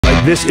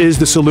This is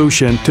the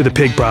solution to the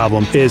pig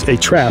problem, is a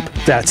trap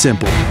that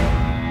simple.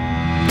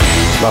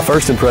 My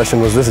first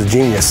impression was this is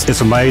genius.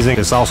 It's amazing.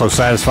 It's also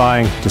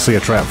satisfying to see a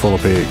trap full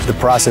of pigs. The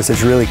process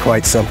is really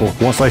quite simple.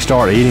 Once they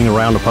start eating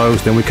around the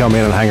post, then we come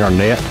in and hang our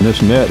net. And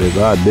this net is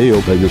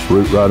ideal. They just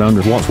root right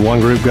under. Once one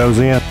group goes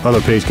in,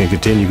 other pigs can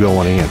continue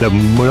going in. The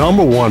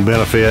number one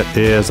benefit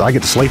is I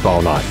get to sleep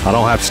all night. I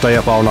don't have to stay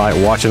up all night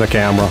watching a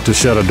camera to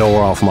shut a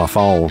door off my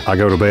phone. I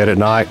go to bed at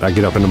night, I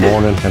get up in the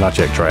morning, and I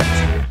check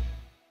traps.